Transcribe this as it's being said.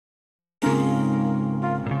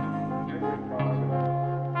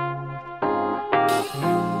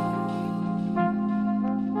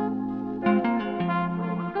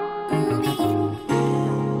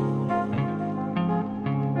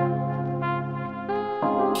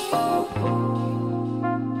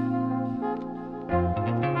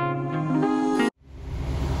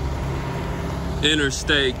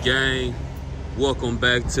Interstate gang, welcome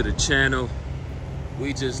back to the channel.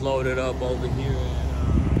 We just loaded up over here at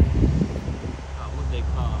what they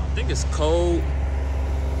call, I think it's Cold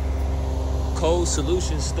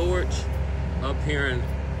Solution Storage up here in,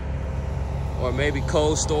 or maybe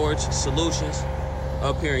Cold Storage Solutions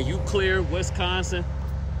up here in Eau Claire, Wisconsin.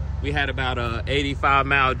 We had about a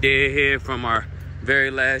 85-mile deadhead from our very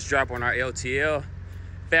last drop on our LTL.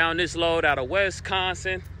 Found this load out of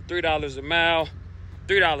Wisconsin, $3 a mile,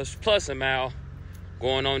 $3 plus a mile,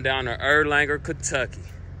 going on down to Erlanger, Kentucky.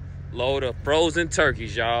 Load of frozen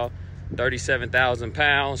turkeys, y'all, 37,000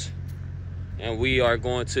 pounds. And we are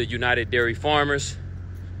going to United Dairy Farmers,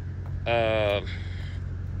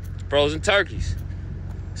 frozen turkeys.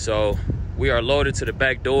 So we are loaded to the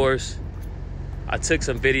back doors. I took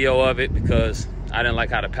some video of it because I didn't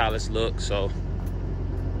like how the pallets look. So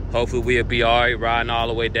hopefully we'll be all right riding all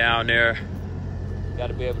the way down there. Got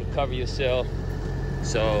to be able to cover yourself.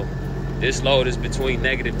 So this load is between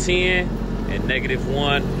 -10 and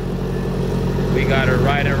 -1. We got her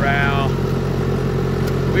right around.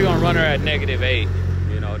 We're gonna run her at -8.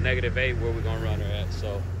 You know, -8 where we're gonna run her at.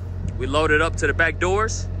 So we loaded up to the back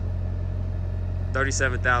doors.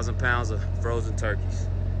 37,000 pounds of frozen turkeys.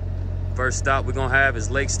 First stop we're gonna have is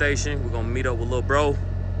Lake Station. We're gonna meet up with little bro,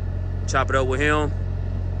 chop it up with him,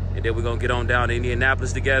 and then we're gonna get on down to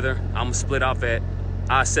Indianapolis together. I'm gonna split off at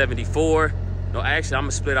I-74. No, actually, I'm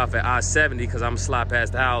gonna split off at I-70 because I'm gonna slide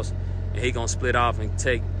past the house, and he gonna split off and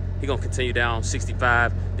he gonna continue down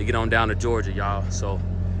 65 to get on down to Georgia, y'all. So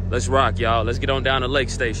let's rock, y'all. Let's get on down to Lake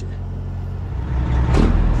Station.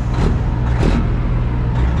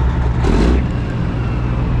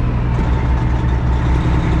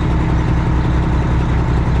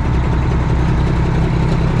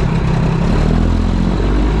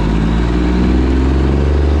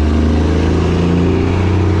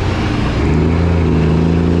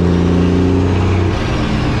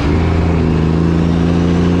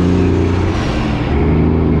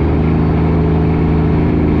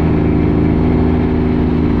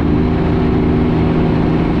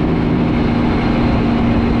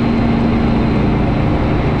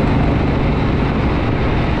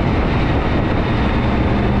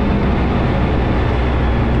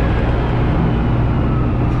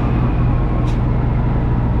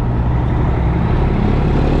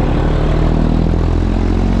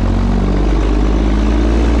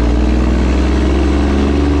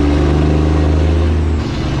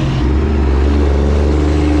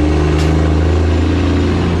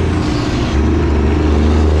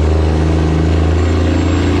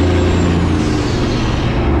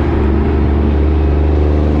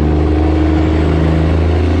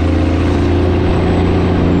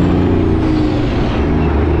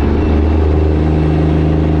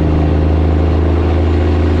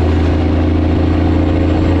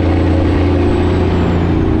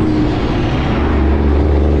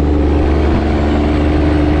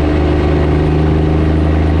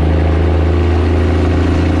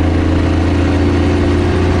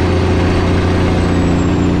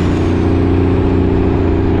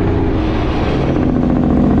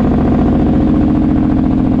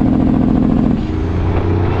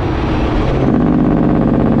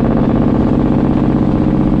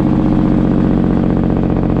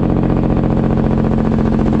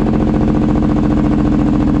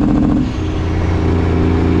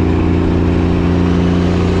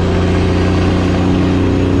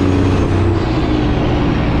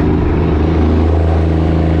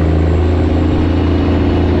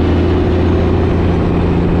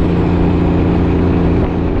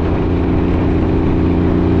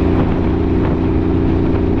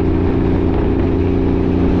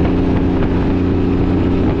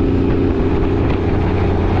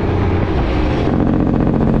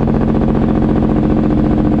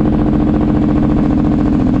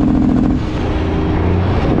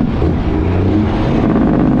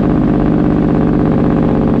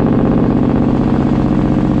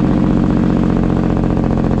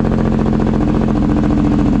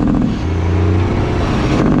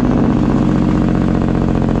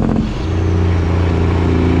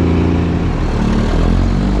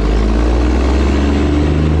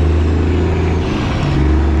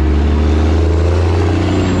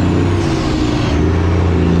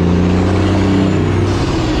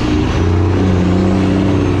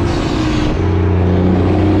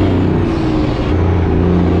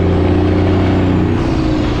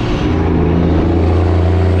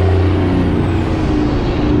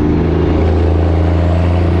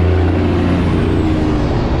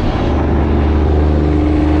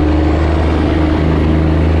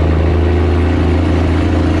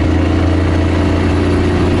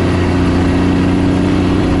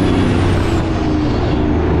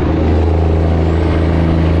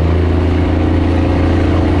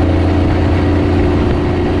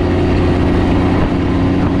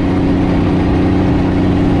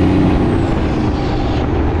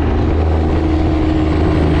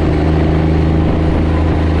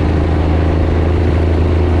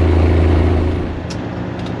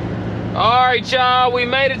 right, y'all, we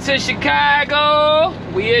made it to Chicago.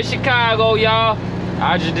 We in Chicago, y'all.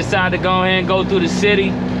 I just decided to go ahead and go through the city.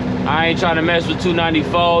 I ain't trying to mess with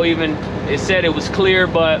 294, even it said it was clear,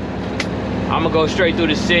 but I'm gonna go straight through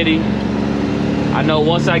the city. I know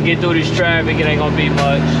once I get through this traffic, it ain't gonna be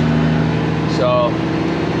much. So,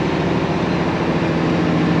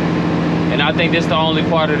 and I think this is the only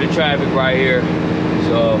part of the traffic right here.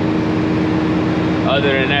 So,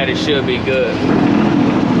 other than that, it should be good.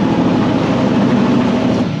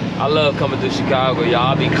 I love coming through Chicago,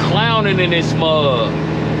 y'all. I be clowning in this mug.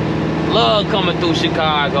 Love coming through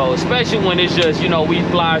Chicago, especially when it's just, you know, we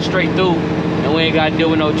fly straight through and we ain't got to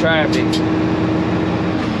deal with no traffic.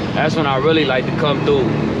 That's when I really like to come through.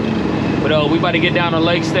 But we about to get down to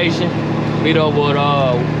Lake Station, meet up with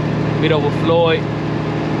Floyd,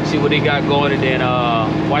 see what he got going, and then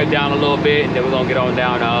wipe down a little bit, and then we're gonna get on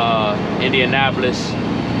down to Indianapolis,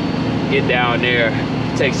 get down there,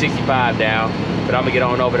 take 65 down. But I'm gonna get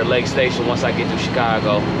on over to Lake Station once I get to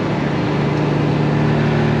Chicago.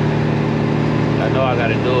 I know I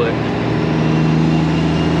gotta do it.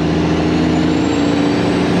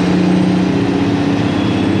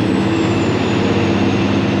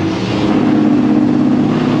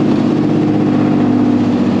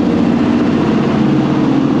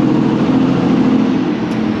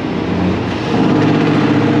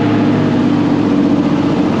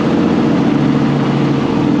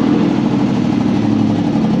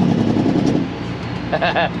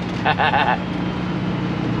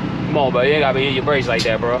 Come on, bro. You ain't gotta be hitting your brakes like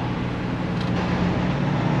that, bro.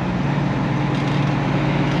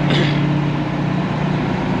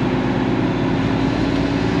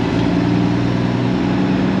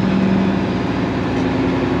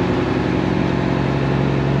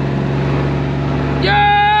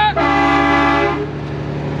 Yeah!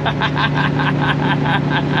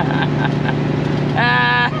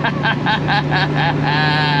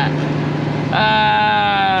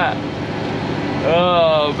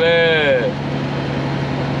 Oh man,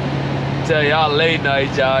 tell y'all late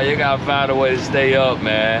night, y'all, you gotta find a way to stay up,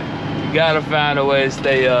 man. You gotta find a way to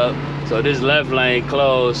stay up. So this left lane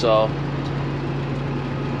closed, so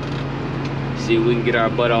see if we can get our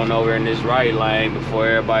butt on over in this right lane before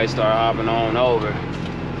everybody start hopping on over.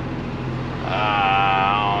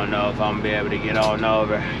 I don't know if I'm gonna be able to get on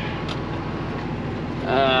over.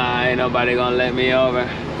 Ain't nobody gonna let me over.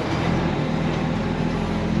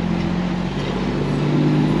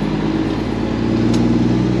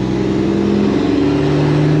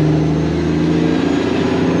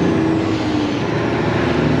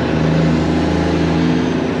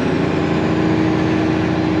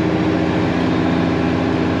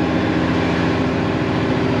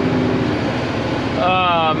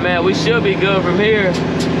 Man, we should be good from here.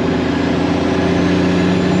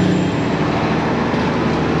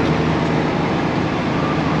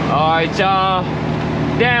 All right, y'all.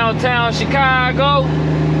 Downtown Chicago.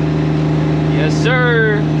 Yes,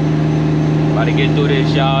 sir. About to get through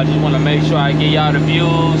this, y'all. Just want to make sure I get y'all the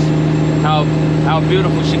views. How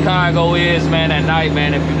beautiful Chicago is, man, at night,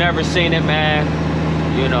 man. If you've never seen it, man,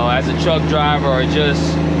 you know, as a truck driver or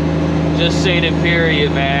just seen it,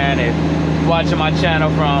 period, man. If watching my channel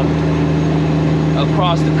from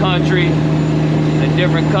across the country, a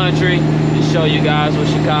different country, to show you guys what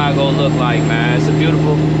Chicago look like, man. It's a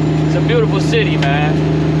beautiful city, man.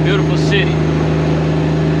 Beautiful city.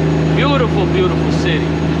 Beautiful, beautiful city.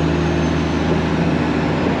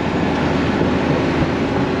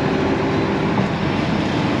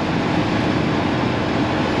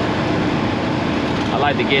 I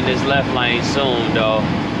like to get in this left lane soon, though.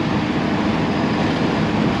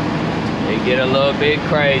 It get a little bit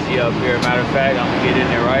crazy up here. Matter of fact, I'm gonna get in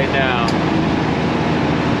there right now.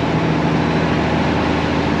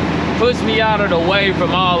 Puts me out of the way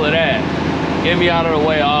from all of that. Get me out of the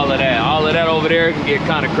way of all of that. All of that over there can get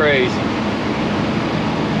kind of crazy.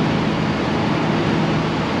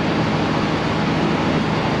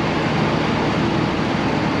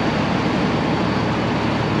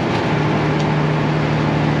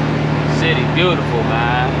 City beautiful,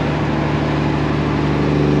 man.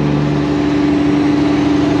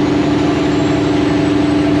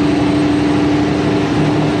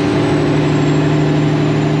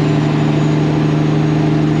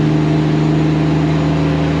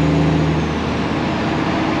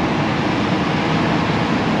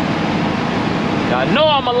 I know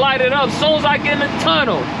I'ma light it up as soon as I get in the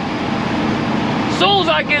tunnel. As soon as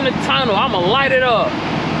I get in the tunnel, I'ma light it up.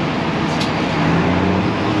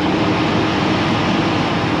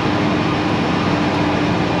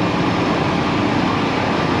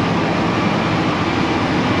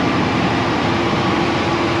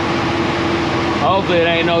 Hopefully it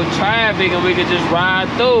ain't no traffic and we can just ride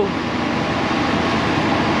through.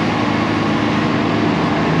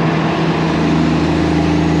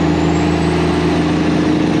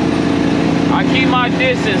 I keep my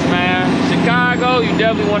distance, man. Chicago, you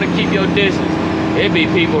definitely want to keep your distance. It be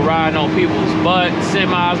people riding on people's butt.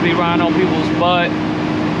 Semis be riding on people's butt.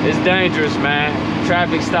 It's dangerous, man.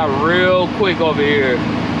 Traffic stop real quick over here.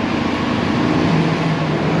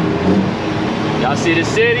 Y'all see the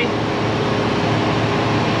city?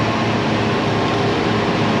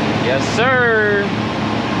 Yes, sir.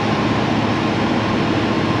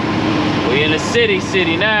 We in the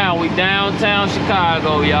city now. We downtown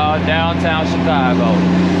Chicago, y'all. Downtown Chicago.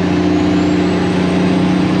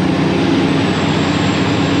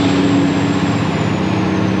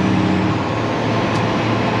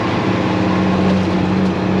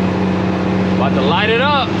 About to light it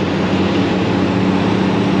up.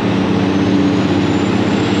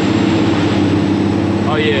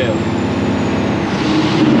 Oh yeah.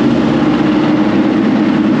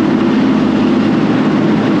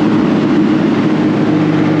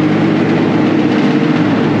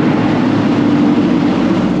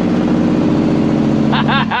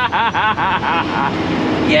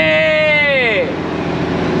 Yeah!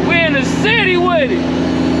 We're in the city with it.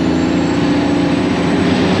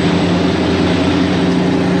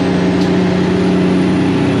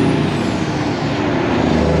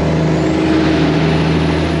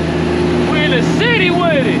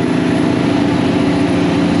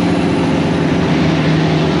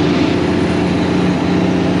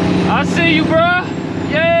 I see you, bruh.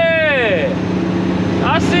 Yeah.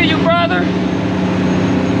 I see you, brother.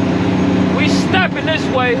 We stepping this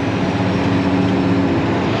way.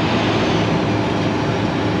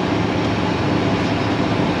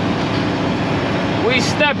 We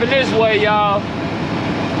stepping this way, y'all.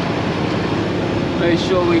 Make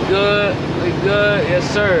sure we good. We good. Yes,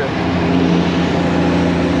 sir.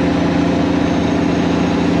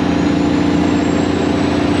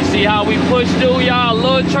 See how we push through, y'all? A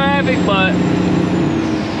little traffic, but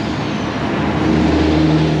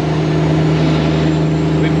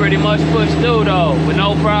we pretty much push through though with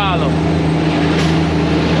no problem.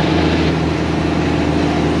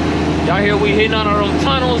 Y'all hear we hitting on them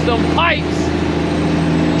tunnels, them pipes,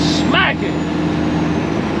 smacking.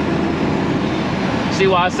 See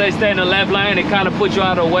why I say stay in the left lane? It kind of puts you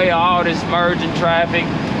out of the way of all this merging traffic,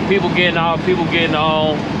 people getting off, people getting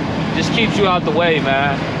on. Just keeps you out the way,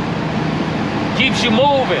 man. Keeps you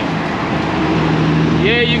moving.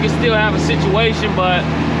 Yeah, you can still have a situation, but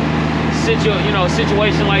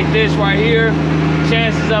situation like this right here,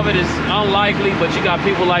 chances of it is unlikely. But you got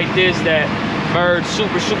people like this that merge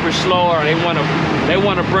super slow, or they want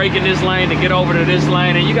to break in this lane to get over to this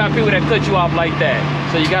lane, and you got people that cut you off like that.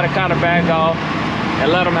 So you got to kind of back off and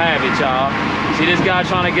let them have it, y'all. See this guy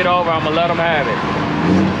trying to get over, I'm gonna let him have it.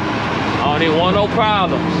 I don't even want no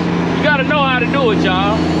problems. You got to know how to do it,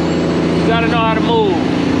 y'all. You gotta know how to move.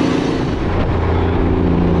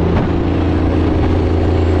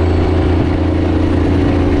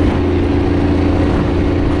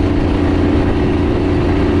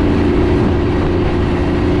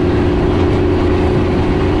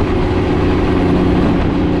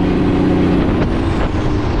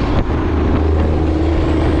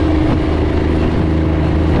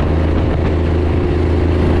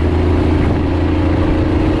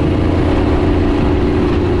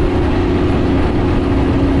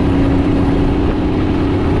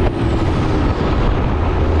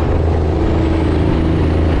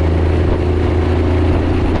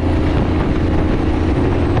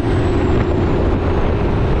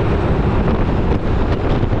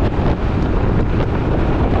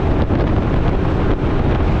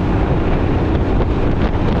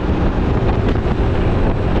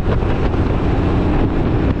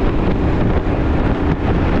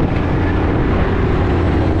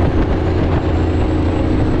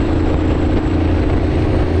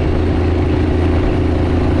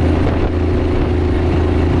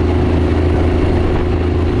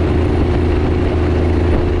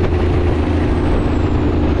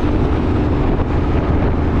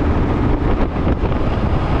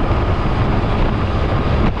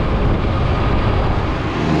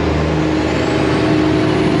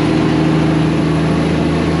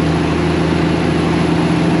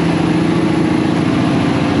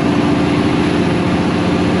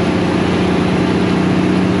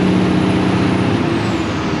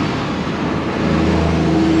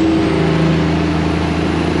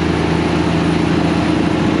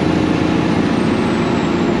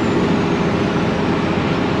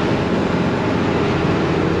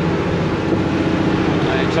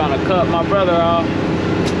 Trying to cut my brother off.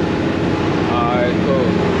 All right.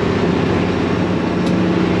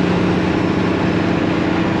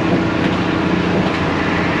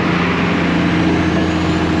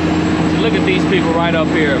 people right up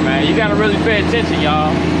here, man. You gotta really pay attention,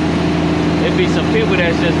 y'all. There be some people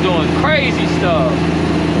that's just doing crazy stuff.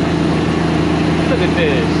 Look at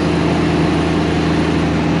this.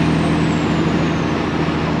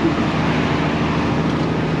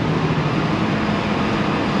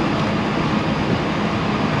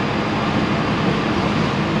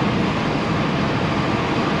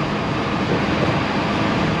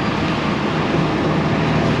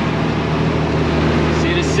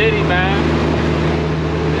 City, man.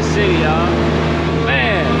 The city, y'all.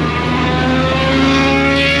 Man.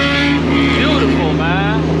 Beautiful,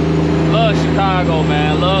 man. Love Chicago,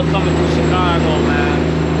 man. Love coming to Chicago, man.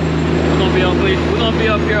 We're gonna be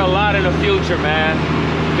up here a lot in the future, man.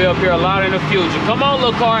 Be up here a lot in the future. Come on,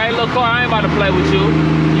 little car. Hey, little car, I ain't about to play with you.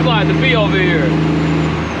 You gonna have to be over here.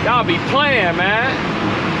 Y'all be playing, man.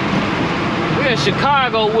 We in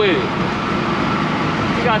Chicago with it.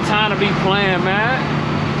 You got time to be playing, man.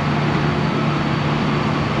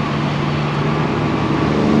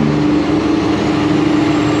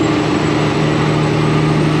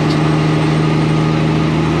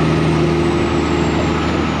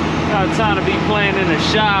 Time to be playing in the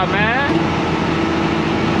shop, man.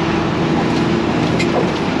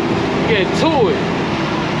 Get to it.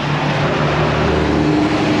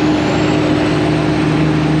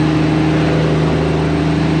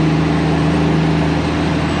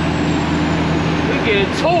 We get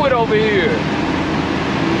to it over here.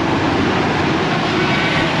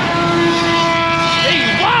 He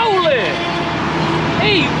rolling.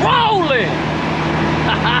 He rolling.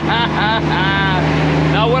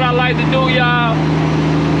 Now what I like to do, y'all, I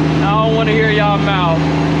don't want to hear y'all mouth.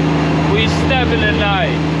 We stepping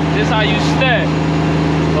tonight. This how you step.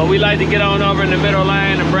 But we like to get on over in the middle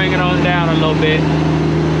lane and bring it on down a little bit.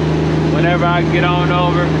 Whenever I get on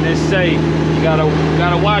over, it's safe. You gotta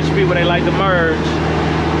watch people, they like to merge.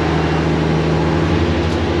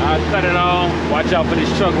 I cut it on. Watch out for this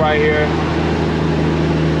truck right here.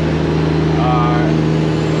 Alright.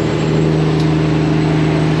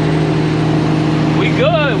 We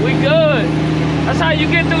good, we good. That's how you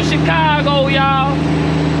get through Chicago, y'all.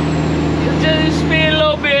 Just speed a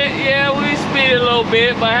little bit. Yeah, we speed a little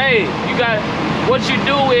bit, but hey, what you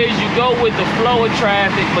do is you go with the flow of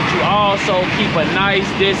traffic, but you also keep a nice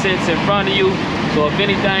distance in front of you. So if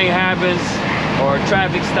anything happens or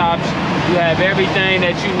traffic stops, you have everything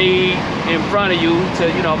that you need in front of you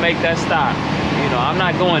to, make that stop. I'm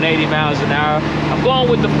not going 80 miles an hour. I'm going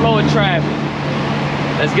with the flow of traffic.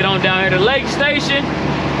 Let's get on down here to Lake Station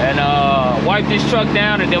and wipe this truck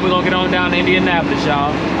down, and then we're gonna get on down to Indianapolis,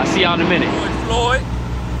 y'all. I'll see y'all in a minute. Floyd.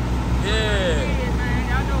 Yeah.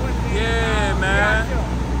 Yeah, man.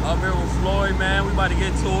 Up here with Floyd, man. We about to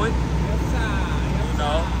get to it.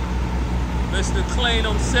 Mr. Clean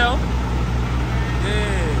himself.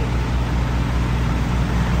 Yeah.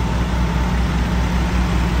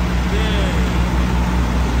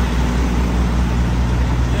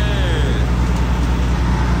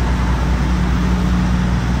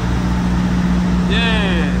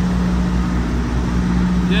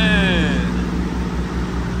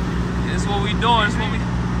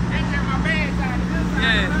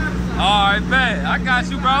 I got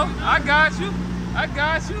you, bro. I got you. I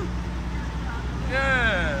got you.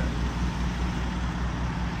 Yeah.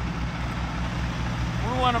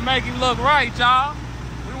 We want to make him look right, y'all.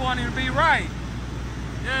 We want him to be right.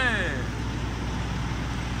 Yeah.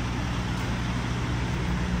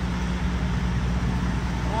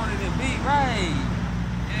 We want him to be right.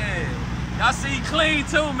 Yeah. Y'all see clean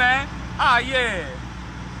too, man. Ah, yeah.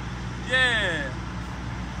 Yeah.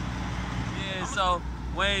 Yeah, so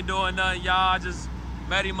we ain't doing nothing, y'all. I just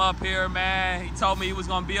met him up here, man. He told me he was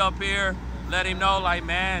gonna be up here. Let him know, like,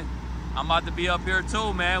 man, I'm about to be up here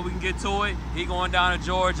too, man. We can get to it. He going down to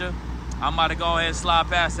Georgia. I'm about to go ahead and slide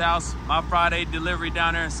past the house. My Friday delivery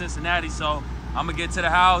down there in Cincinnati, so I'm gonna get to the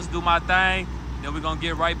house, do my thing. Then we're gonna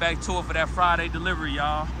get right back to it for that Friday delivery,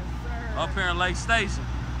 y'all. Yes, up here in Lake Station.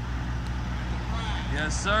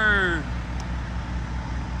 Yes, sir.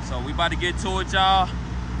 So we about to get to it, y'all.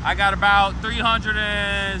 I got about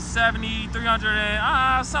 370,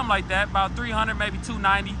 300, something like that. About 300, maybe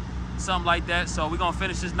 290, something like that. So we're gonna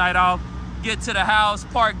finish this night off, get to the house,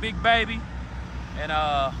 park Big Baby, and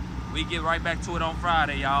we get right back to it on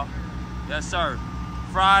Friday, y'all. Yes, sir.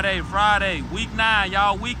 Friday, week 9,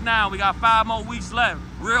 y'all. Week 9, we got 5 more weeks left.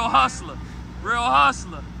 Real hustler, real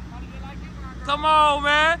hustler. Come on,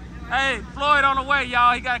 man. Hey, Floyd on the way,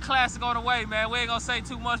 y'all. He got a classic on the way, man. We ain't gonna say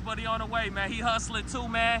too much, but he on the way, man. He hustling too,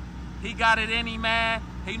 man. He got it in him, man.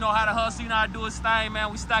 He know how to hustle, he know how to do his thing, man.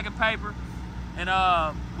 We stacking paper, and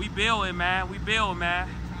we building, man. We building, man.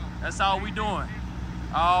 That's all we doing.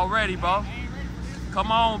 Already, bro.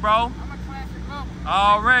 Come on, bro. I'm a classic lover.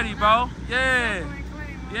 Already, bro. Yeah.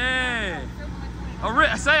 Yeah.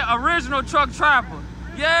 Say original truck trapper.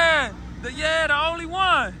 Yeah. The only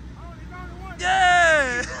one.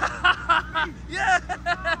 Yeah. Yeah.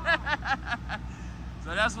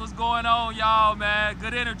 So that's what's going on, y'all, man.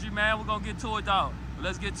 Good energy, man. We're gonna get to it, though.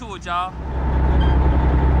 Let's get to it, y'all.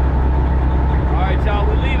 All right, y'all.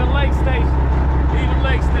 We're leaving Lake Station. Leaving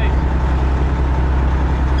Lake Station.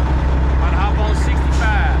 About to hop on 65.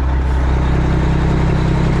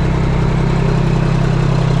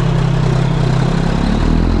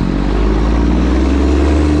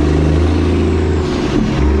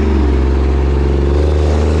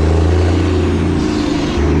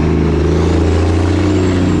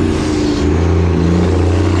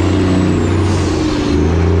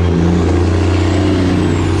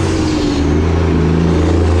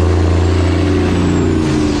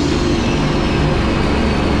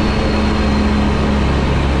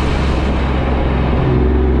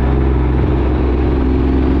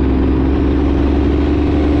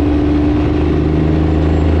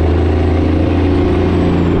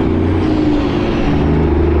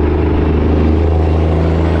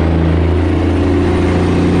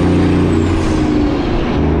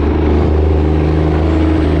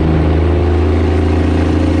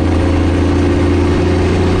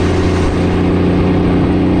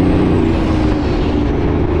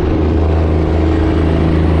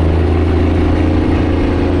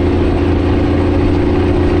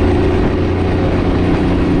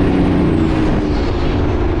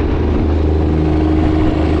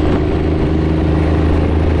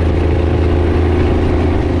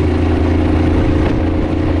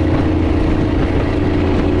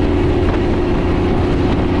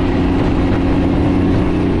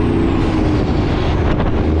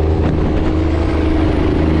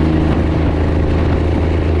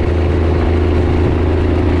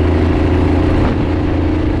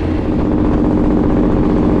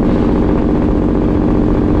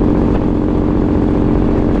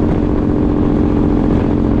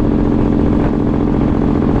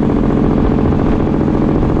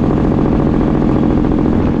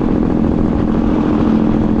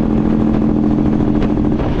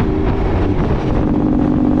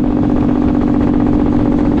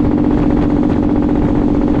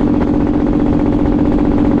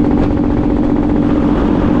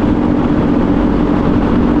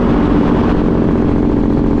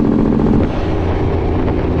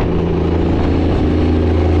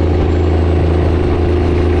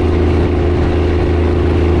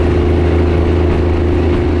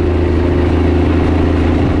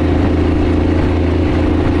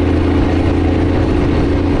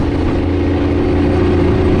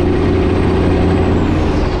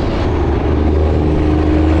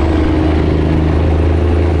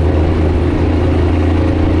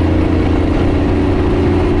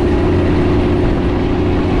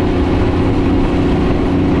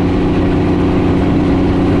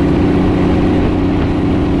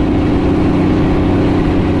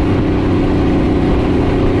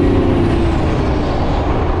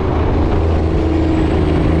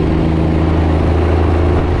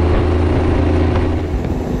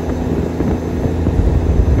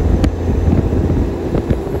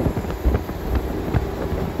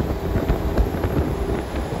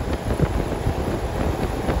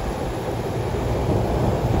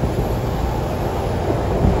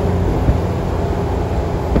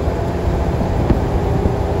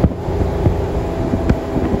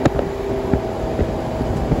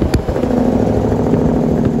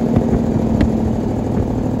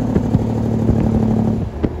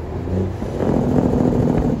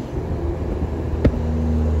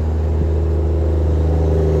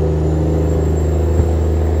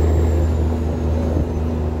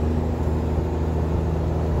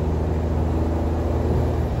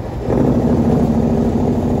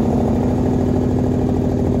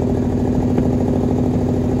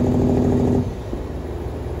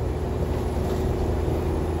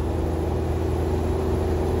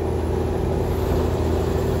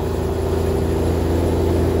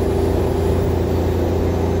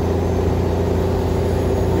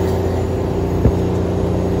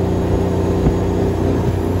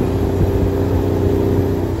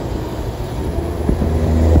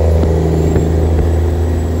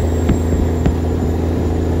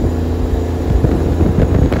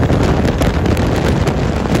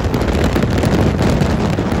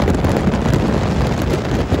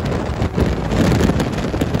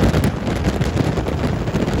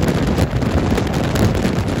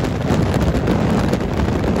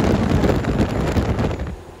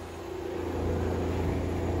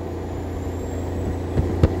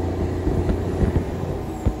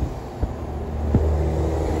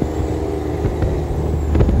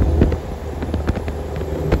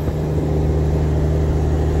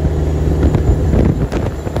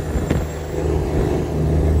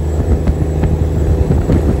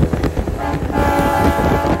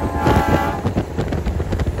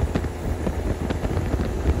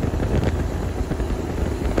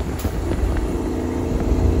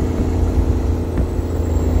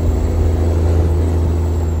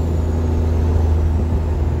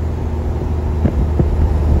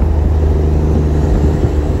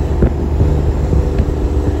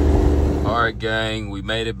 gang, we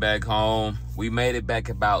made it back home. We made it back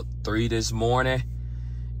about 3 this morning.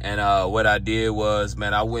 And what I did was,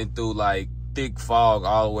 man, I went through like thick fog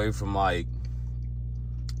all the way from like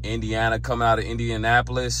Indiana, coming out of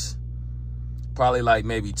Indianapolis, probably like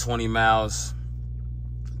maybe 20 miles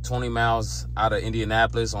out of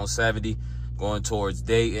Indianapolis on 70 going towards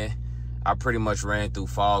Dayton. I pretty much ran through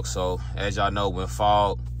fog. So as y'all know, when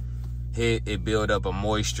fog hit, it built up a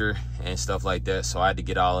moisture and stuff like that. So I had to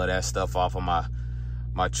get all of that stuff off of my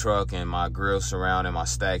truck and my grill surround and my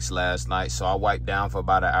stacks last night. So I wiped down for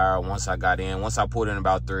about an hour once I got in. Once I pulled in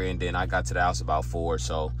about 3, and then I got to the house about 4.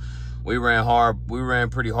 So we ran hard. We ran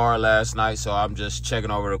pretty hard last night. So I'm just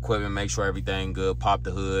checking over the equipment, make sure everything good, pop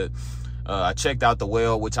the hood. I checked out the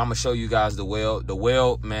weld, which I'm gonna show you guys the weld. The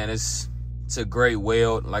weld, man, it's a great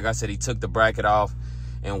weld. Like I said, he took the bracket off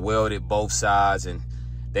and welded both sides, and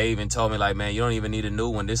they even told me, like, man, you don't even need a new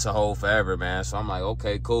one. This will hold forever, man. So I'm like,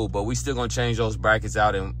 okay, cool. But we still gonna change those brackets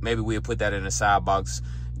out, and maybe we'll put that in a side box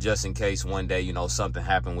just in case one day, you know, something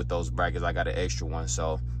happened with those brackets. I got an extra one.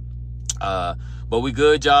 So, but we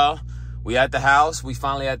good, y'all. We at the house. We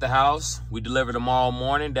finally at the house. We deliver tomorrow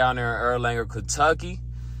morning down there in Erlanger, Kentucky.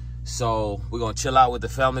 So we're gonna chill out with the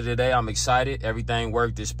family today. I'm excited. Everything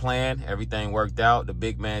worked as planned. Everything worked out. The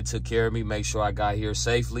big man took care of me, make sure I got here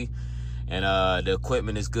safely. And the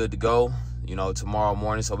equipment is good to go, you know, tomorrow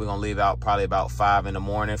morning. So we're going to leave out probably about 5 in the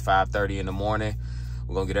morning, 5:30 in the morning.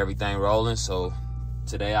 We're going to get everything rolling. So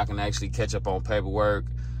today I can actually catch up on paperwork,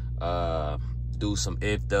 do some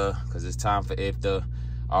IFTA, because it's time for IFTA.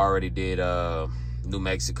 I already did New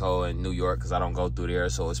Mexico and New York because I don't go through there.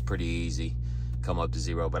 So it's pretty easy, come up to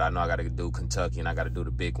 0. But I know I got to do Kentucky, and I got to do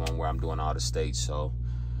the big one where I'm doing all the states. So.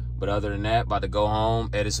 But other than that, about to go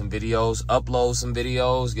home, edit some videos, upload some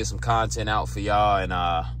videos, get some content out for y'all. And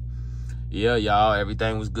yeah, y'all,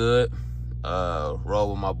 everything was good. Rode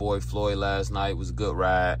with my boy Floyd last night. It was a good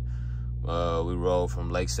ride. We rode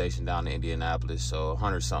from Lake Station down to Indianapolis, so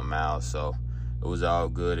 100-something miles. So it was all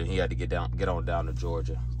good, and he had to get on down to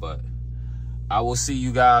Georgia. But I will see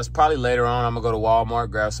you guys probably later on. I'm gonna go to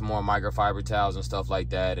Walmart, grab some more microfiber towels and stuff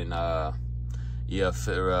like that, and yeah,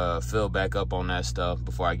 fill back up on that stuff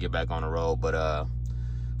before I get back on the road. But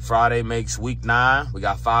Friday makes week 9. We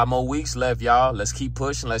got 5 more weeks left, y'all. Let's keep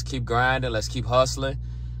pushing. Let's keep grinding. Let's keep hustling.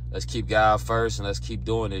 Let's keep God first, and let's keep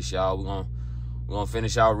doing this, y'all. We're gonna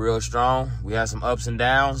finish out real strong. We had some ups and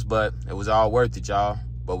downs, but it was all worth it, y'all.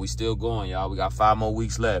 But we still going, y'all. We got 5 more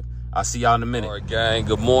weeks left. I'll see y'all in a minute. All right, gang,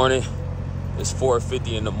 good morning. It's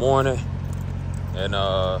 4:50 in the morning, and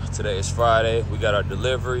today is Friday. We got our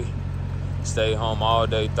delivery. Stayed home all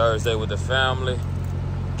day Thursday with the family.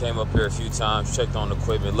 Came up here a few times, checked on the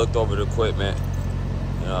equipment, looked over the equipment,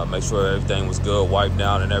 make sure everything was good, wiped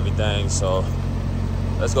down and everything. So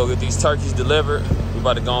let's go get these turkeys delivered. We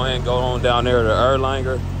about to go ahead and go on down there to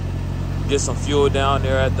Erlanger, get some fuel down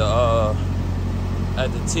there at the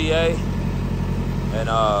TA, and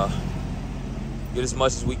get as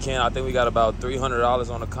much as we can. I think we got about $300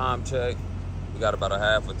 on the comm check. We got about a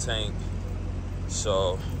half a tank.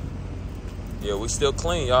 So yeah, we still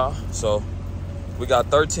clean, y'all. So we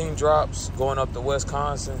got 13 drops going up to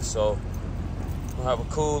Wisconsin. So we'll have a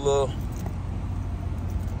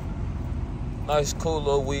nice cool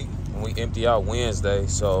little week. And we empty out Wednesday,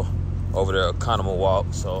 so over there at Economo Walk.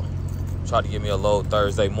 So try to get me a load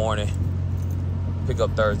Thursday morning, pick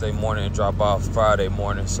up Thursday morning and drop off Friday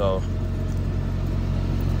morning. So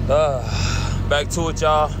back to it,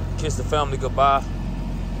 y'all. Kiss the family goodbye.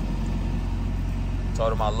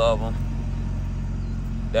 Told them I love them.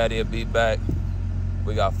 Daddy'll be back.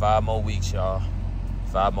 We got 5 more weeks, y'all.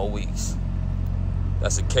 5 more weeks.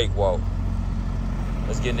 That's a cakewalk.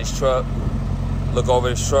 Let's get in this truck, look over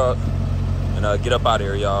this truck, and get up out of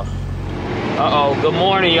here, y'all. Uh-oh, good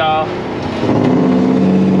morning, y'all.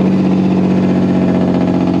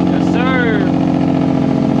 Yes, sir.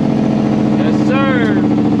 Yes, sir.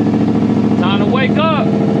 Time to wake up.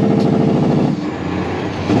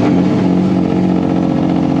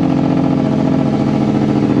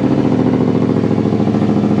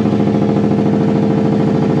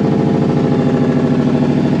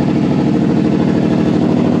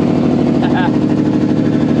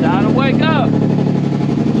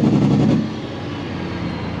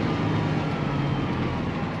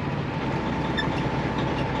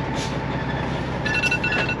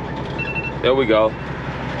 There we go.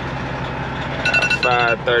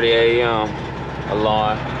 5:30 a.m.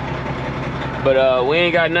 alarm. But we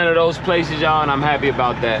ain't got none of those places, y'all, and I'm happy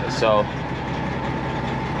about that. So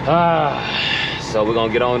so we're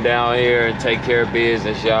gonna get on down here and take care of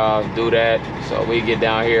business, y'all. Do that. So we get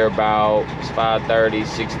down here about 5:30,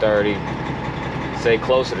 6:30, say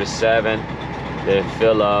closer to 7. then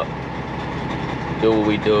fill up, do what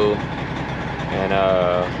we do, and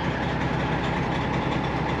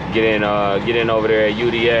get in over there at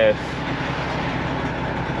UDF.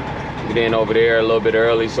 Get in over there a little bit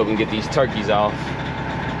early so we can get these turkeys off.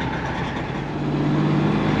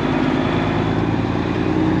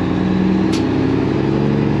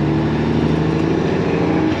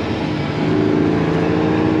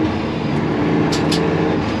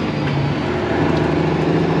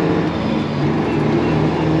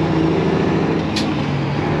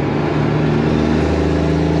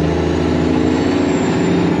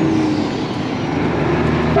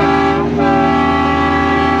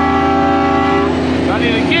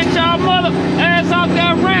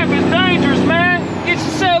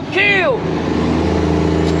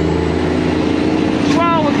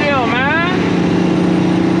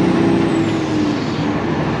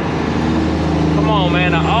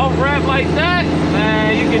 Man, an off-ramp like that,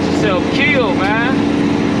 man, you get yourself killed, man.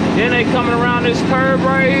 Then they coming around this curve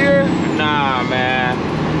right here. Nah, man,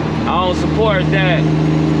 I don't support that.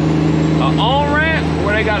 An on-ramp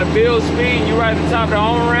where they got to build speed, you right at the top of the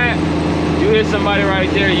on-ramp, you hit somebody right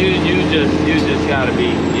there, you just gotta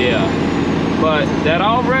be, yeah. But that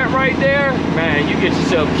off-ramp right there, man, you get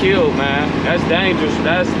yourself killed, man. That's dangerous.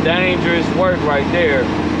 That's dangerous work right there.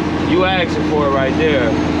 You asking for it right there.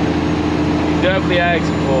 Definitely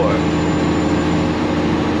asking for it.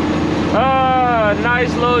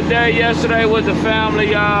 Nice little day yesterday with the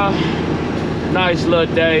family, y'all. Nice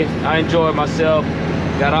little day. I enjoyed myself.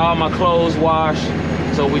 Got all my clothes washed,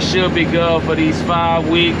 so we should be good for these 5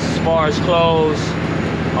 weeks as far as clothes.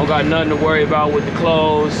 I don't got nothing to worry about with the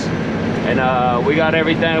clothes. And we got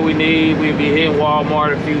everything we need. We'll be hitting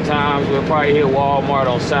Walmart a few times. We'll probably hit Walmart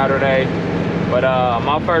on Saturday. But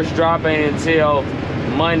my first drop ain't until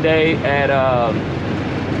Monday at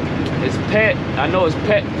it's Pet, I know it's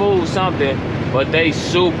Pet Food something, but they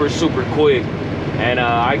super quick, and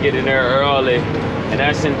I get in there early, and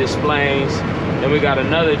that's in Des Plaines. Then we got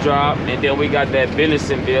another drop, and then we got that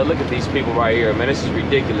Venisonville. Look at these people right here, man. This is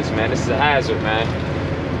ridiculous, man. This is a hazard, man.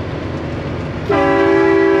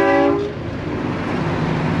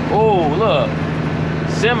 Oh, look,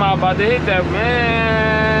 semi about to hit that,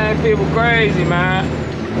 man. People crazy, man.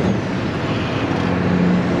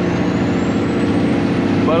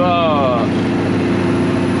 But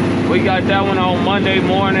we got that one on Monday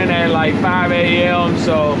morning at like 5 a.m.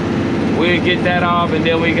 So we'll get that off, and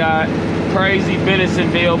then we got crazy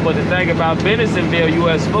Venisonville. But the thing about Venisonville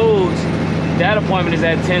US Foods, that appointment is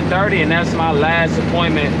at 10:30, and that's my last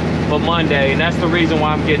appointment for Monday. And that's the reason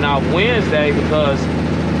why I'm getting off Wednesday, because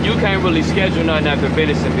you can't really schedule nothing after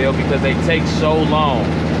Venisonville because they take so long.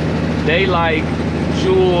 They like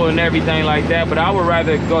Jewel and everything like that, but I would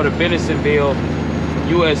rather go to Venisonville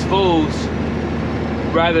US Foods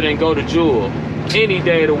rather than go to Jewel any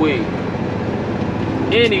day of the week.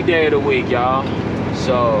 Any day of the week, y'all.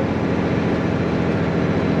 So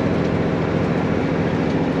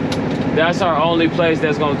that's our only place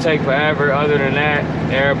that's gonna take forever. Other than that,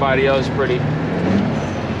 everybody else pretty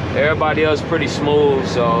smooth.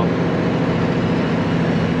 So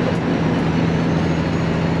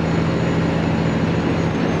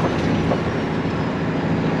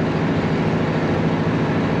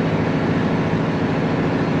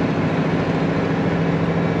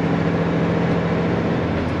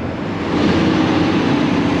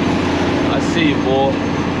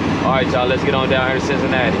all right, y'all, let's get on down here to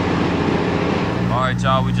Cincinnati. All right,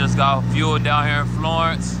 y'all, we just got fuel down here in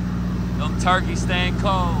Florence. Them turkeys staying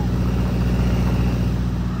cold.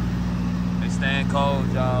 They staying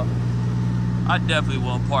cold, y'all. I definitely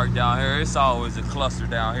won't park down here. It's always a cluster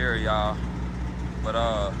down here, y'all.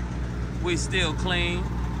 But we still clean.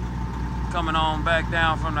 Coming on back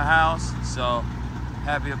down from the house, so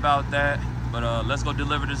happy about that. But let's go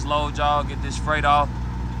deliver this load, y'all, get this freight off,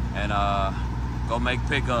 and go make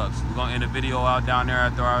pickups. We're gonna end the video out down there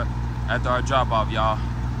after our drop off, y'all.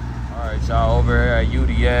 All right, y'all, over here at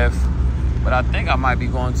UDF, but I think I might be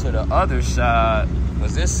going to the other side,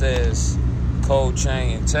 because this says cold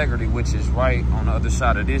chain integrity, which is right on the other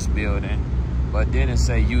side of this building, but then it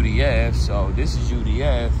say UDF, so this is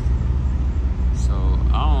UDF. So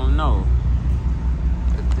I don't know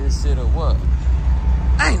if this it or what.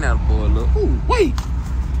 Ain't that boy look? Ooh, wait.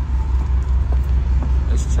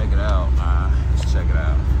 Let's check it out, man. Let's check it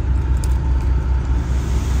out.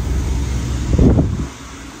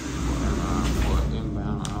 For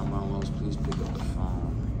inbound, outbound loads, please pick up the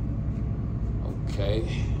phone.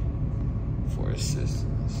 Okay. For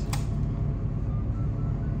assistance.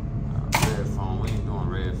 Red phone. We ain't doing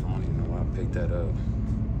red phone, even though I picked that up.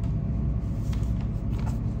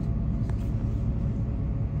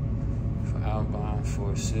 For outbound.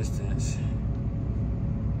 for assistance.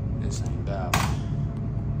 This ain't dialing.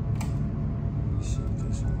 Let's see what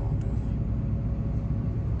this one gonna do.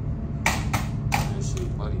 Let's see,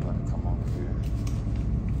 buddy about to come over here.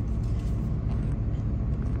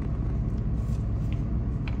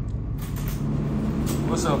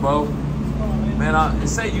 What's up, bro? Man, it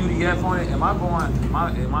say UDF on it. Am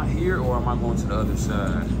I here or am I going to the other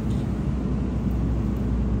side?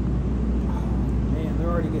 Man, they're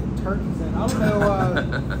already getting turkeys in. I don't know. I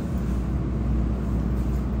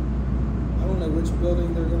don't know which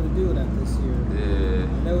building they're going to do it at this year. Yeah. I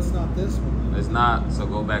know it's not this one. It's not. So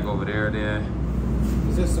go back over there then.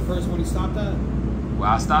 Is this the first one you stopped at? Well,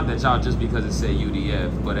 I stopped at y'all just because it said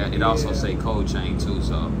UDF, but it also say Cold Chain too.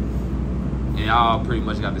 So. And y'all pretty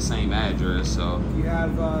much got the same address, so. Do you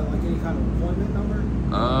have like any kind of appointment number?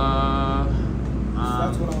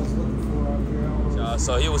 That's what I was looking for out here.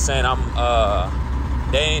 So he was saying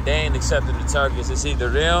they ain't accepting the turkeys. It's either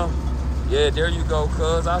them. Yeah, there you go,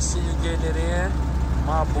 cuz. I see you getting it in,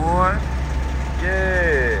 my boy.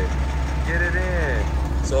 Yeah, get it in.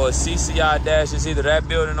 So it's CCI dash. It's either that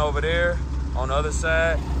building over there on the other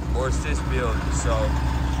side, or it's this building. So.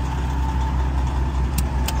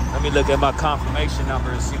 Let me look at my confirmation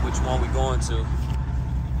number and see which one we're going to.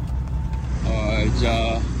 Alright,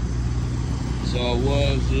 y'all. So it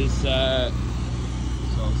was this side.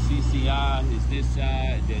 So CCI is this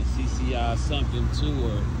side, then CCI something too,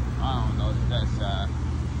 or I don't know, that side.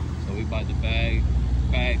 So we about to bag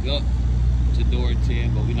up to door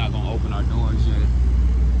 10, but we're not gonna open our doors yet.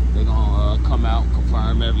 They're gonna come out,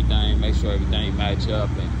 confirm everything, make sure everything match up,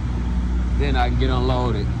 and then I can get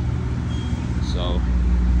unloaded. So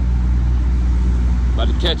about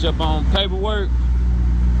to catch up on paperwork,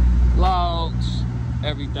 logs,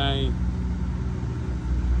 everything.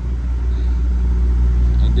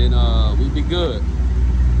 And then we be good.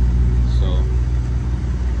 So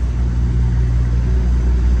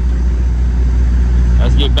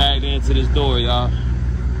let's get back into this door, y'all.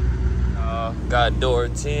 Got door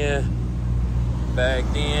 10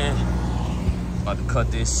 bagged in. About to cut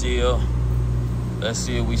this seal. Let's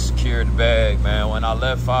see if we secure the bag, man. When I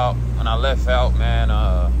left out, man,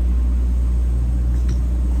 I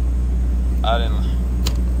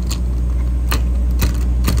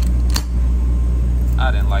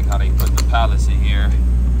didn't like how they put the pallets in here.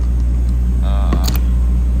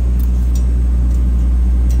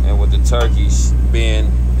 And with the turkeys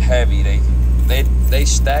being heavy, they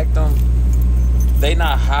stacked them. They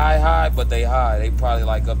not high, but they high. They probably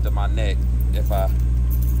like up to my neck if I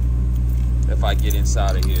get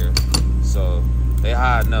inside of here. So they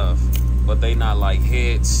high enough, but they not like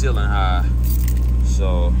head ceiling high.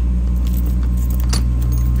 So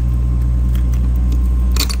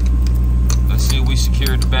let's see if we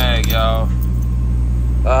secured the bag, y'all.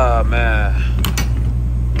 Oh man.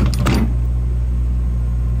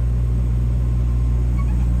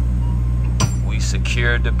 We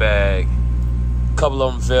secured the bag. A couple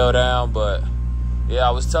of them fell down, but yeah,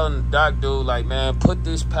 I was telling the doc dude, like, man, put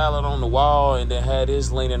this pallet on the wall and then had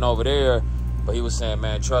this leaning over there. But he was saying,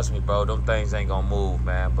 man, trust me, bro, them things ain't gonna move,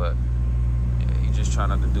 man. But yeah, he just trying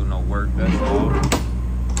not to do no work, that's all.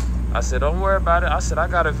 I said, don't worry about it. I said, I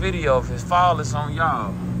got a video. If it's fall, it's on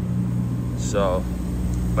y'all. So,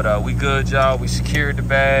 but we good, y'all. We secured the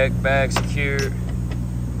bag secured.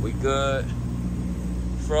 We good.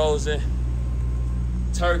 Frozen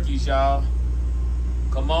turkeys, y'all.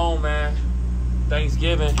 Come on, man.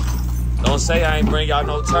 Thanksgiving. Don't say I ain't bring y'all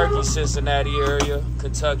no turkey, Cincinnati area,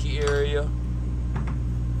 Kentucky area.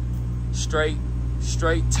 Straight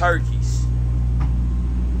turkeys.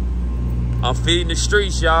 I'm feeding the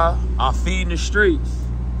streets, y'all. I'm feeding the streets.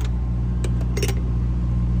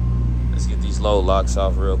 Let's get these load locks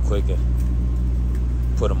off real quick and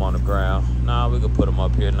put them on the ground. Nah, we can put them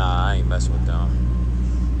up here. Nah, I ain't messing with them.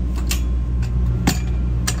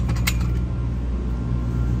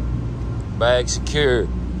 Bag secured.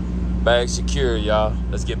 Bag secure, y'all.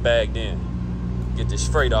 Let's get bagged in. Get this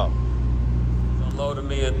freight off. Unloading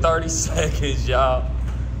me in 30 seconds, y'all.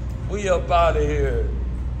 We up out of here.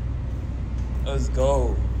 Let's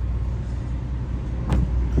go.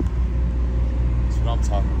 That's what I'm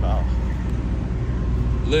talking about.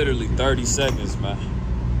 Literally 30 seconds, man.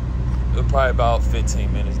 It was probably about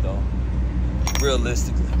 15 minutes, though.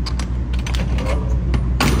 Realistically.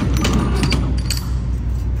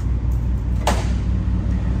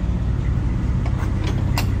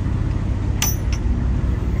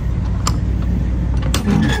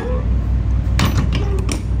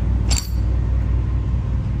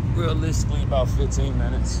 Realistically, about 15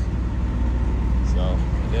 minutes. So,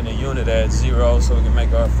 then the unit at 0 so we can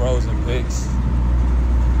make our frozen picks.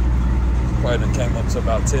 Probably done came up to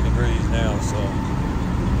about 10 degrees now, so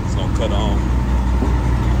it's gonna cut on.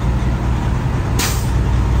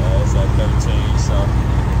 It's at 13, so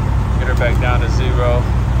get her back down to 0.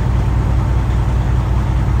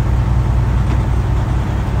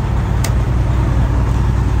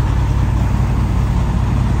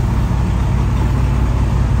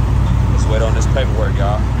 Let's wait on this paperwork,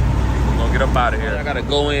 y'all. We're gonna get up out of here. I gotta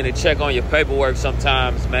go in and check on your paperwork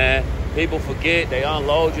sometimes, man. People forget, they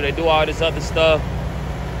unload you, they do all this other stuff.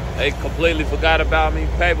 They completely forgot about me.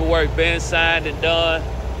 Paperwork been signed and done.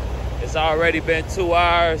 It's already been 2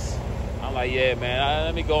 hours. I'm like, yeah, man,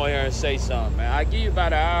 let me go in here and say something, man. I give you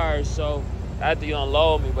about an hour or so after you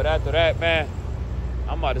unload me, but after that, man,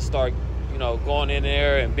 I'm about to start, you know, going in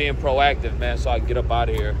there and being proactive, man, so I can get up out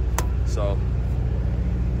of here. So,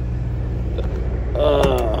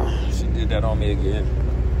 she did that on me again.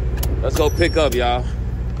 Let's go pick up, y'all.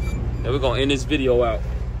 Then we're gonna end this video out.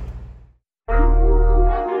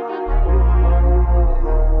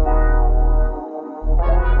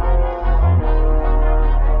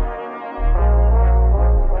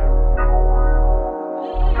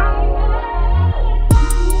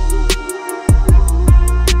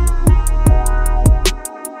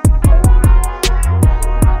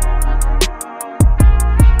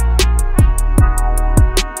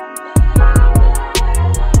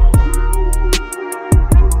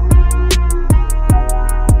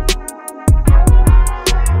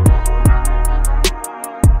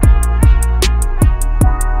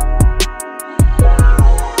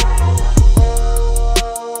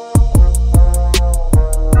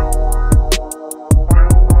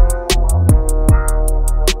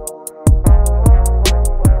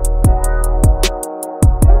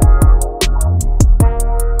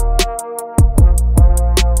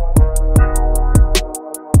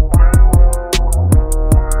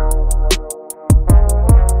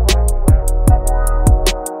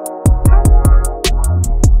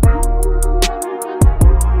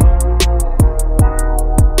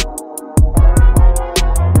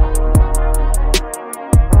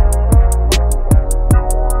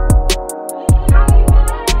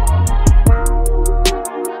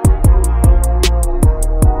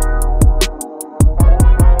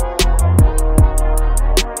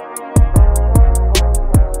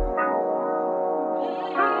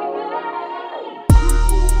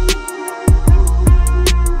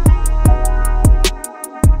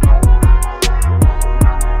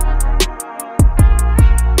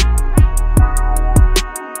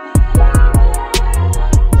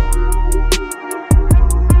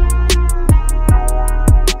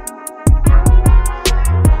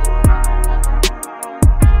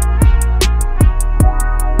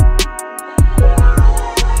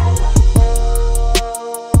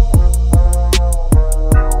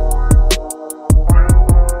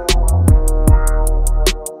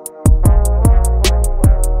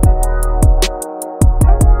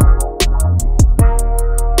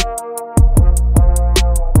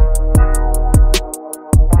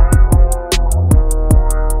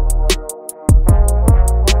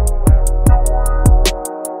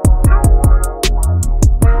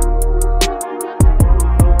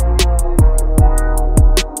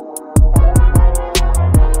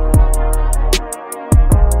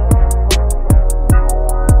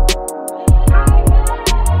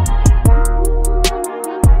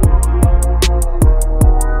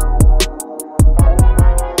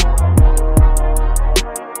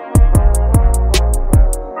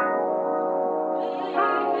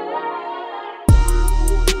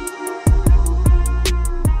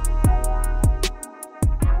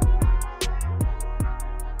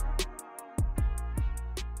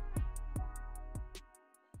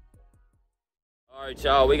 All right,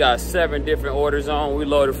 y'all, we got 7 different orders on. We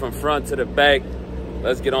loaded from front to the back.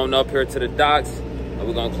 Let's get on up here to the docks, and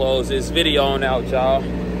we're gonna close this video on out, y'all.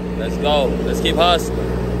 Let's go. Let's keep hustling.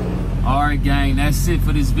 All right, gang, that's it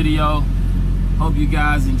for this video. Hope you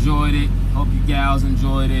guys enjoyed it. Hope you gals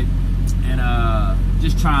enjoyed it. And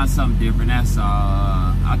just trying something different, that's all.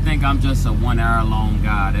 I think I'm just a 1 hour long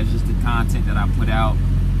guy. That's just the content that I put out.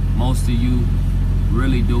 Most of you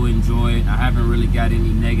really do enjoy it. I haven't really got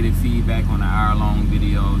any negative feedback on the hour-long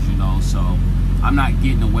videos, you know, so I'm not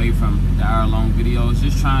getting away from the hour-long videos,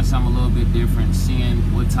 just trying something a little bit different, seeing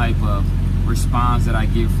what type of response that I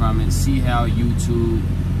get from it, see how YouTube,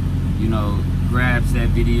 you know, grabs that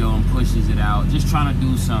video and pushes it out. Just trying to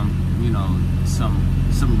do some, you know,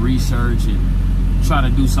 some research and trying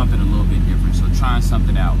to do something a little bit different, so trying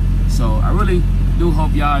something out. So I really do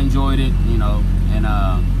hope y'all enjoyed it, you know, and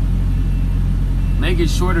making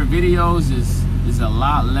shorter videos is a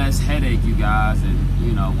lot less headache, you guys, and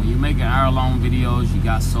you know, when you're making hour-long videos, you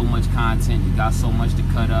got so much content, you got so much to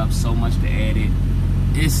cut up, so much to edit.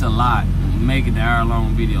 It's a lot. When you're making the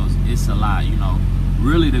hour-long videos, it's a lot, you know.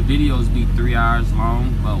 Really, the videos be 3 hours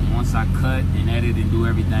long, but once I cut and edit and do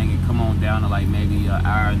everything, it come on down to like maybe an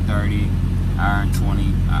hour and 30, hour and 20,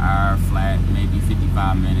 an hour flat, maybe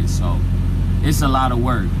 55 minutes. So it's a lot of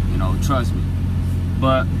work, you know, trust me.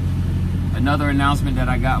 But another announcement that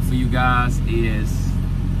I got for you guys is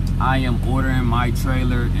I am ordering my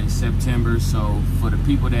trailer in September. So for the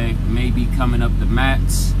people that may be coming up the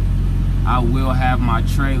mats, I will have my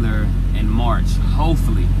trailer in March,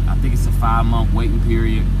 hopefully. I think it's a 5-month waiting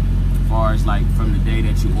period as far as like from the day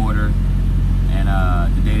that you order and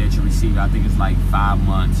the day that you receive. I think it's like 5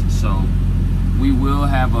 months. So we will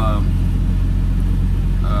have a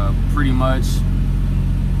pretty much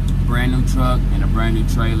brand new truck and a brand new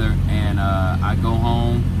trailer, and I go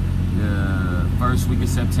home the first week of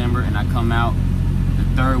September and I come out the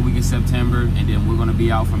 3rd week of September, and then we're gonna be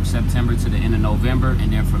out from September to the end of November,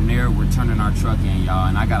 and then from there we're turning our truck in, y'all.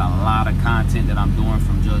 And I got a lot of content that I'm doing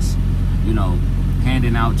from just, you know,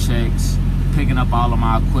 handing out checks, picking up all of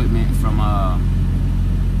my equipment from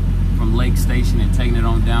Lake Station and taking it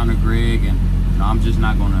on down to Greg, and you know, I'm just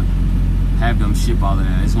not gonna have them ship all of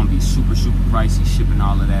that. It's gonna be super pricey shipping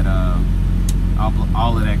all of that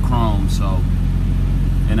chrome. So,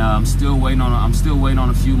 and I'm still waiting on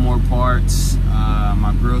a few more parts.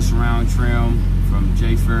 My grill surround trim from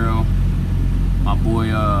J Farrell. My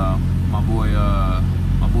boy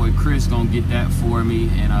Chris gonna get that for me,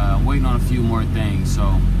 and waiting on a few more things.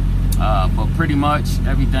 So, but pretty much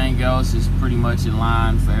everything else is pretty much in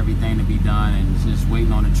line for everything to be done, and just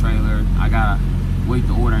waiting on the trailer. I gotta wait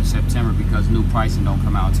to order in September because new pricing don't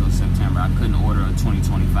come out until September. I couldn't order a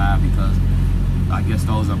 2025 because I guess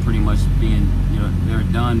those are pretty much being, you know, they're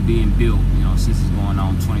done being built, you know, since it's going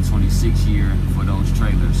on 2026 year for those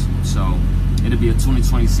trailers. So it'll be a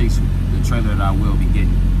 2026 the trailer that I will be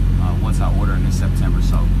getting once I order in September.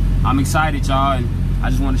 So I'm excited, y'all, and I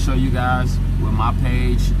just want to show you guys with my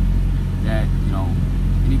page that, you know,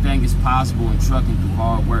 anything is possible in trucking through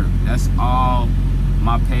hard work. That's all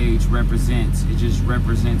my page represents. It just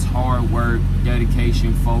represents hard work,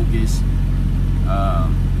 dedication, focus,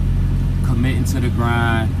 committing to the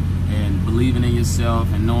grind, and believing in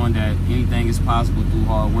yourself, and knowing that anything is possible through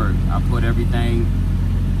hard work. I put everything,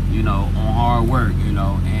 you know, on hard work, you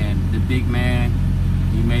know, and the big man,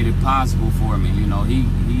 he made it possible for me. You know,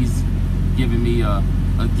 he's given me a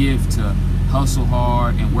gift to hustle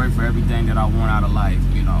hard and work for everything that I want out of life,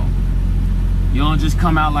 you know. You don't just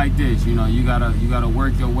come out like this, you know. You gotta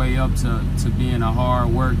work your way up to being a hard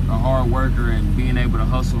worker, and being able to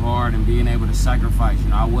hustle hard and being able to sacrifice. You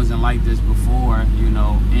know, I wasn't like this before, you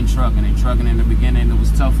know, in trucking. In trucking in the beginning, it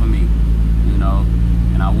was tough for me, you know,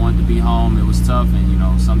 and I wanted to be home. It was tough, and you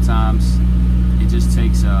know, sometimes it just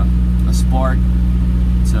takes a spark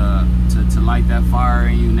to light that fire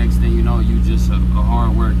in you. Next thing you know, you just a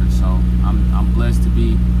hard worker. So I'm blessed to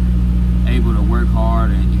be able to work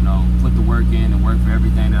hard and, you know, put the work in and work for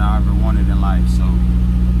everything that I ever wanted in life. So,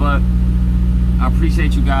 but I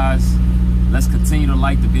appreciate you guys. Let's continue to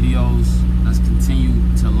like the videos. Let's continue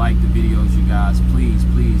to like the videos, you guys. Please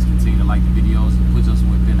continue to like the videos. It puts us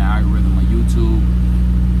within the algorithm of YouTube.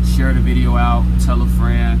 Share the video out, tell a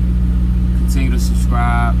friend, continue to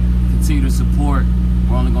subscribe, continue to support.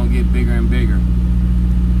 We're only gonna get bigger and bigger.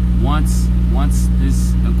 Once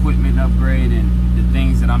this equipment upgrade and the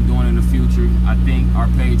things that I'm doing in the future, I think our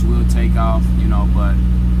page will take off, you know. But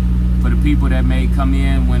for the people that may come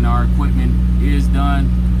in when our equipment is done,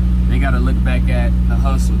 they gotta look back at the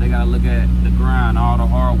hustle. They gotta look at the grind, all the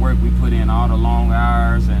hard work we put in, all the long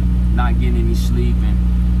hours and not getting any sleep,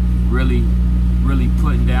 and really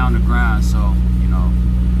putting down the grind. So, you know,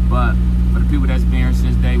 but for the people that's been here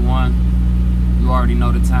since day one, you already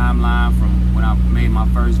know the timeline from when I made my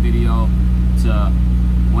first video to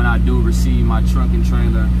when I do receive my truck and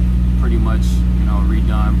trailer. Pretty much, you know,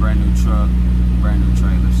 redone, brand new truck, brand new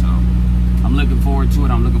trailer. So I'm looking forward to it.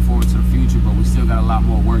 I'm looking forward to the future, but we still got a lot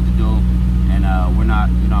more work to do, and we're not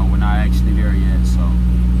actually there yet. So,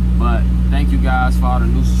 but thank you guys for all the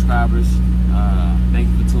new subscribers. Thank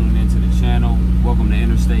you for tuning into the channel. Welcome to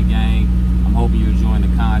Interstate Gang. I'm hoping you're enjoying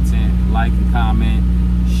the content. Like and comment,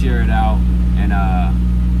 share it out, and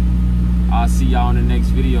I'll see y'all in the next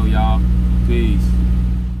video, y'all. Peace.